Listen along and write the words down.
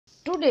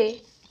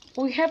Today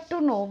we have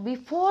to know,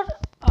 before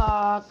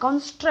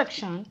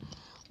construction,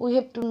 we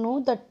have to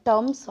know the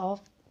terms of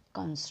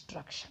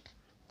construction.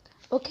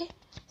 Okay,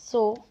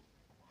 so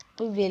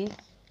we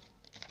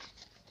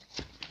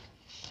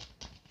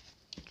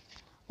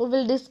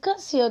will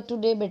discuss here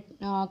today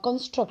about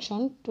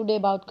construction.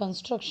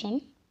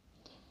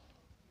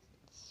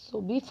 So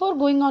before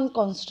going on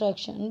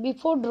construction,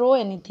 before draw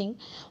anything,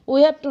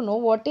 we have to know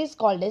what is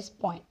called as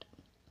point.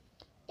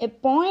 A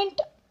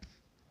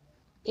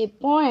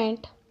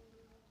point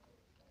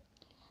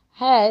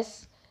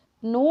has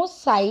no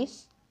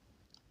size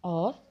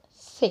और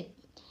shape.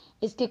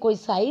 इसके कोई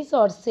size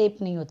और shape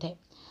नहीं होते हैं,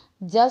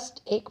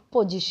 just एक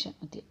position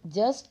होती है,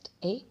 just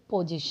a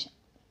position.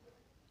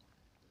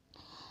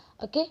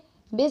 Okay,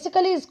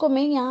 basically इसको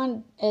मैं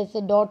यहाँ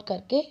ऐसे डॉट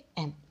करके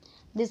M,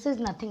 this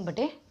is nothing but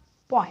A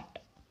point.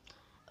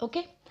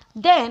 Okay,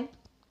 then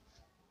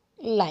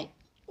line.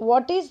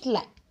 What is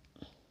line?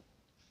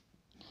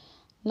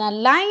 Now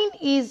line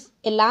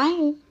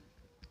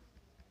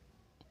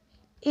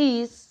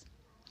is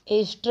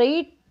a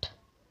straight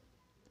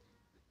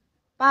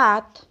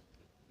path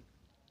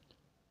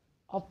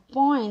of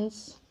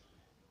points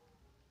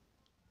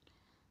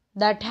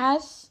that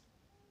has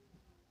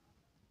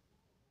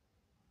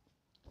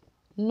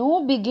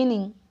no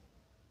beginning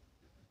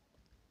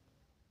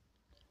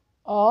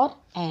और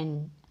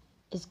end.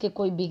 इसके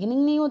कोई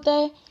beginning नहीं होता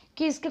है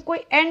कि इसके कोई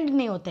end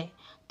नहीं होता है,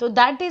 तो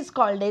that is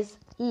called as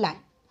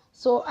line.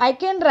 So I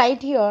can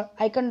write here,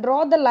 I can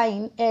draw the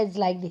line as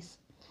like this.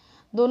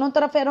 दोनों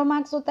तरफ एरो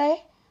मार्क्स होता है,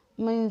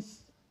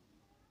 means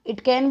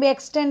it can be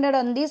extended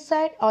on this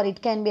side or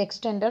it can be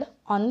extended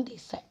on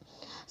this side.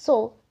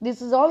 So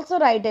this is also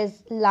write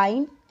as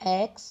line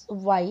x,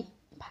 y.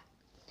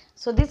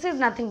 So this is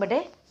nothing but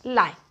a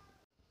line.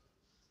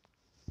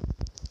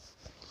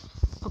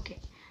 Okay,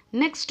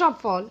 next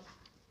of all,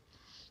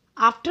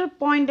 after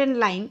point and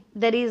line,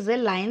 there is a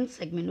line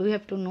segment. We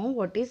have to know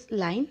what is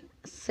line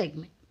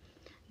segment.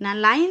 Now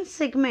line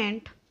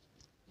segment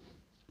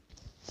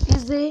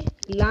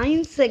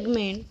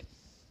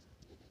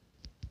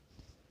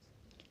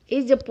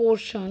is a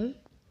portion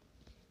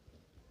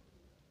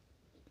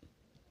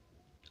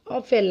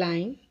of a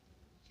line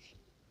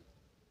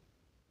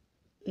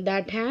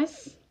that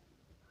has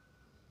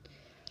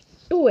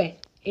two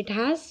ends. It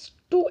has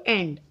two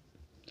ends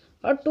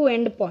or two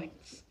end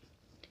points,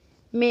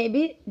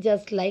 maybe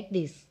just like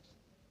this.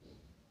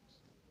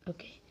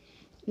 Okay,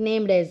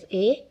 named as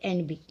A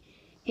and B.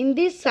 In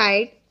this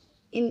side,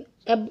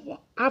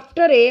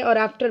 after A or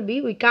after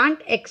B, we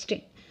can't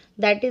extend.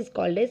 That is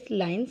called as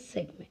line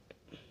segment.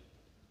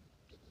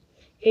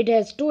 It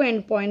has two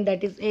end points,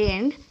 that is A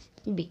and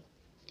B.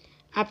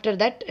 After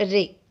that,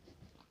 ray.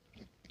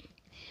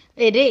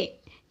 A ray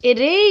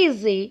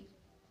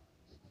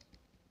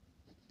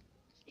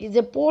is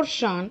a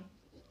portion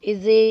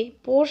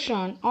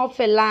of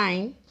a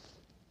line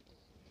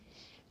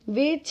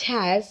which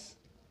has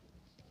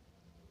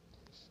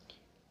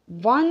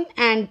one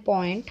end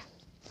point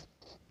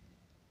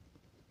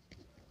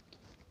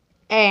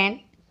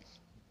and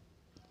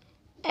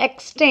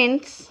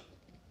extends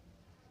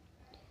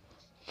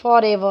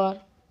forever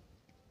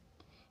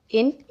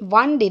in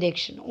one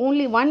direction.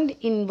 Only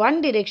in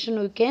one direction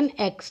we can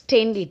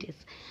extend it.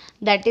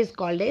 That is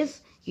called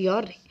as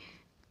your ray.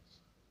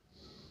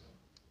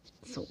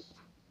 So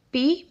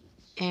P,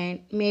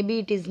 and maybe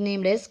it is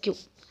named as Q.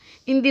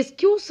 In this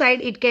Q side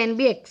it can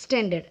be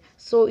extended,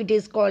 so it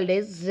is called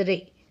as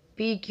ray.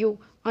 PQ.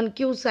 On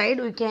Q side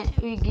we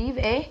give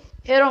a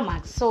arrow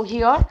mark. So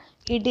here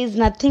it is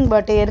nothing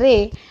but a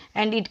ray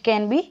and it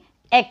can be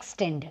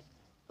extended.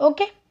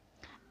 Okay.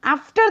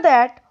 After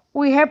that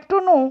we have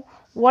to know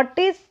what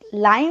is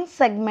line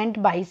segment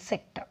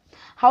bisector.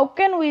 How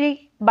can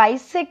we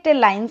bisect a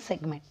line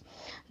segment?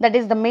 That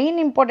is the main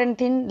important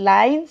thing,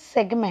 line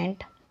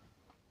segment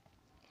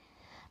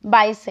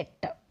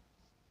bisector.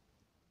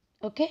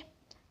 Okay.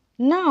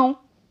 Now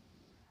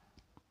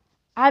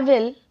I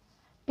will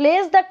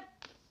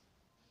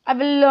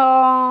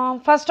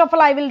first of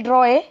all I will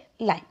draw a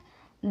line.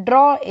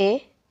 Draw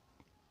a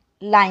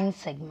line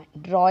segment.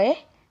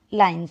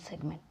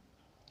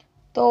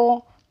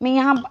 तो मैं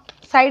यहाँ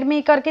side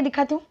में करके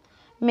दिखाती हूँ.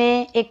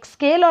 मैं एक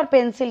scale और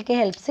पेंसिल के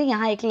हेल्प से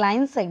यहाँ एक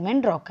लाइन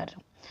सेगमेंट ड्रॉ कर रही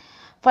हूँ.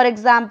 For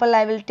example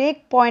I will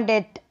take point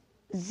eight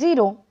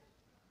 0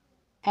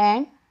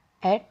 and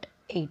at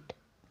 8.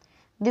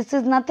 This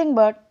is nothing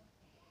but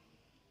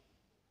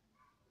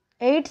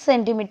 8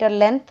 centimeter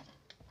length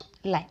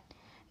line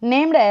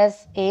named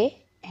as A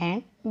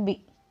and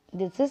B.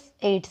 This is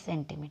 8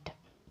 centimeter.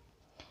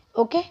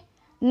 Okay.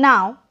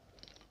 Now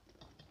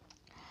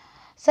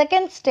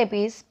second step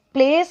is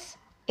place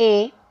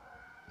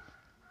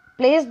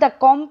the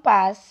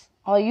compass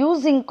or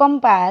using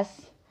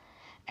compass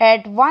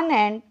at one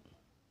end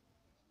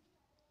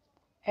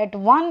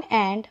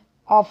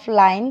of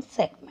line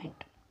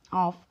segment.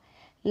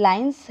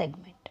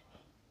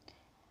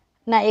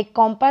 ना एक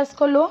compass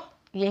को लो,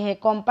 ये है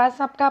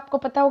compass आपको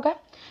पता होगा.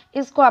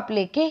 इसको आप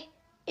लेके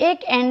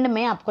एक एंड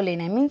में आपको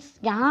लेना है, मीन्स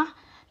यहाँ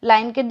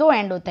लाइन के दो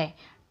एंड होता है,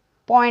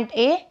 point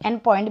A and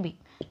point B,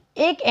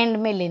 एक एंड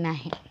में लेना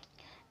है.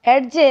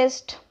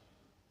 Adjust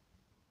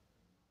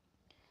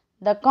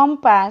the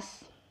compass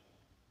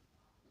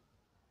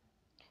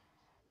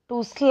to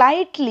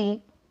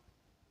slightly,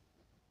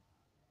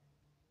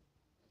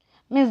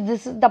 means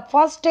this is the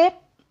first step,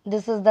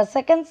 this is the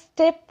second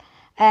step,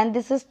 and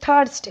this is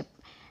third step.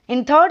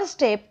 In third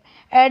step,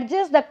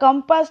 adjust the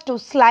compass to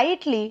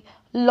slightly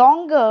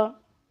longer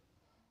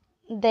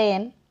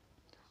than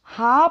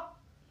half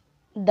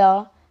the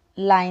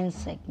line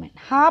segment.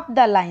 Half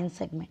the line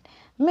segment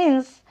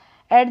means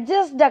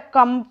adjust the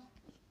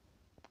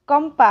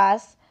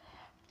compass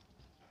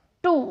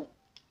to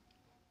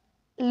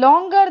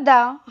longer the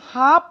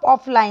half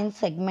of line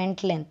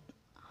segment length,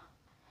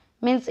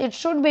 means it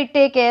should be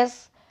take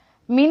as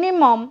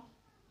minimum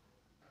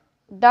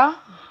the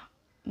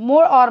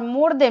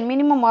more than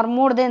minimum or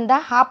more than the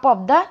half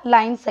of the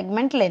line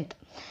segment length.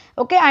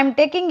 Okay, I am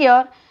taking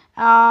here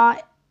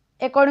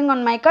according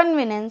on my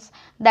convenience,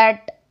 that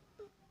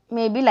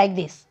may be like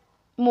this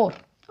more.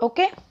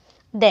 Okay,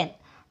 then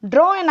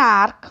draw an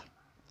arc.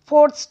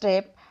 Fourth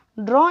step,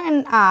 draw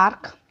an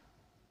arc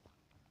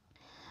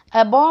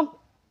above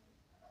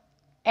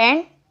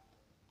and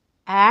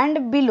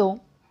below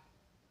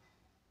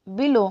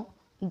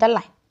the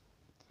line.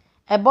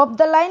 Above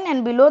the line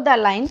and below the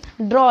line,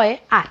 draw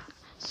a arc.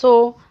 So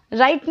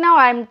right now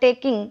I am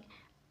taking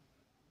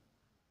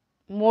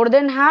more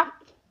than half.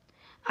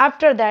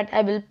 After that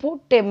I will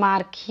put a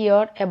mark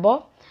here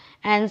above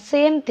and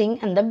same thing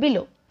in the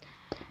below.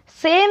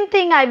 Same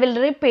thing I will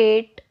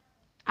repeat.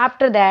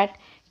 After that,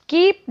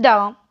 keeping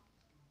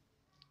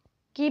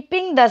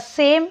the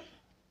same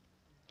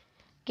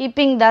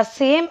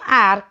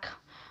arc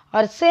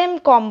or same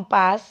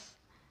compass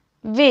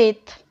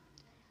with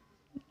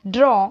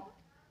draw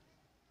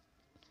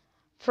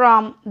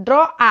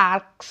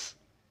arcs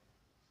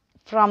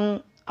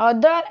from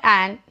other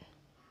end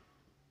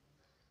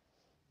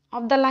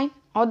of the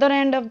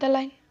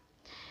line.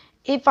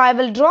 If I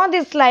will draw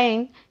this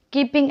line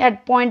keeping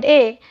at point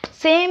A,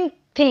 same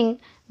thing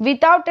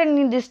without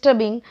any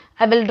disturbing,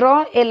 I will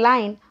draw a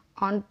line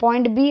on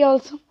point B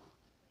also,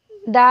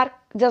 dark,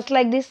 just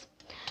like this.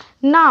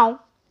 Now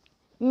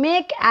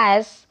make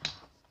as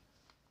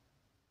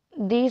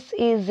this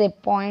is a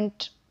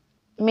point,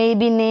 may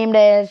be named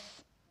as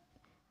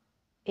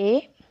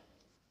A,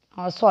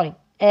 or sorry,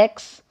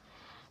 X,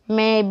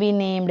 may be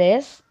named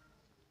as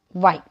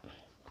Y.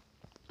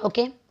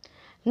 Okay,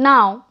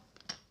 now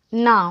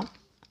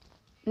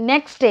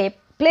next step,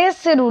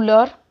 place a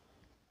ruler.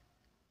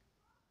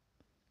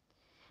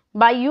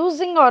 By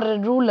using a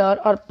ruler,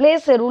 or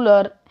place a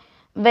ruler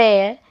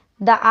where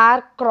the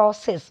arc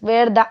crosses,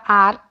 with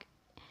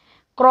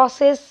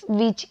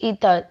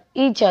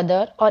each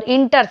other or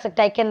intersect.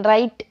 I can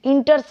write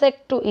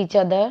intersect to each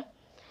other,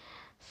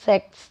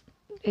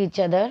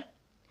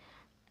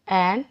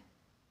 and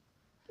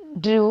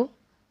draw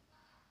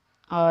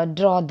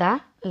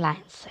the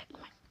line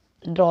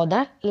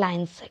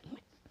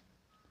segment.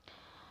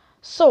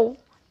 So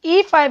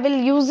if I will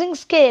using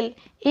scale,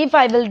 if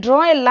I will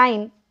draw a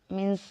line,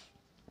 means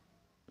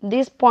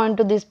this point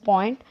to this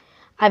point,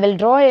 I will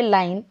draw a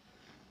line.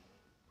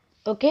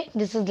 Okay,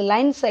 this is the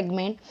line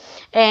segment,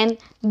 and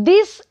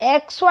this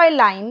XY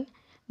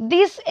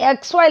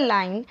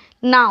line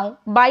now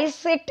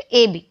bisect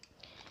AB.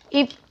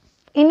 If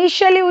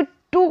initially we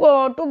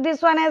took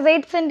this one as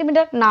 8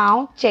 centimeter,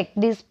 now check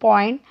this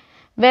point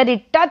where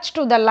it touched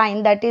to the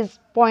line, that is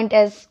point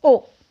as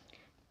O.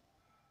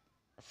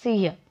 See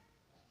here,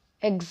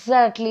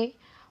 exactly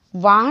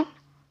 1,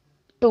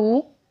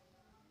 2,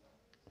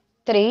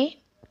 3,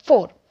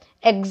 4,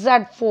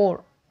 exact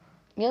 4.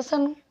 Yes or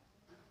no?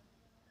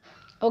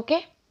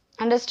 Okay,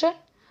 understood?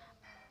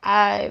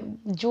 I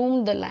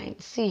zoomed the line.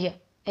 See here,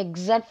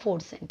 exact 4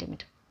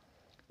 centimeter.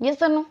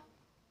 Yes or no?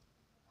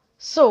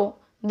 So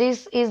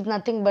this is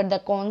nothing but the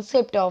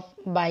concept of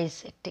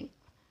bisecting.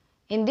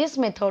 In this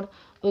method,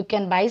 we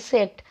can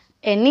bisect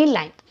any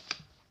line.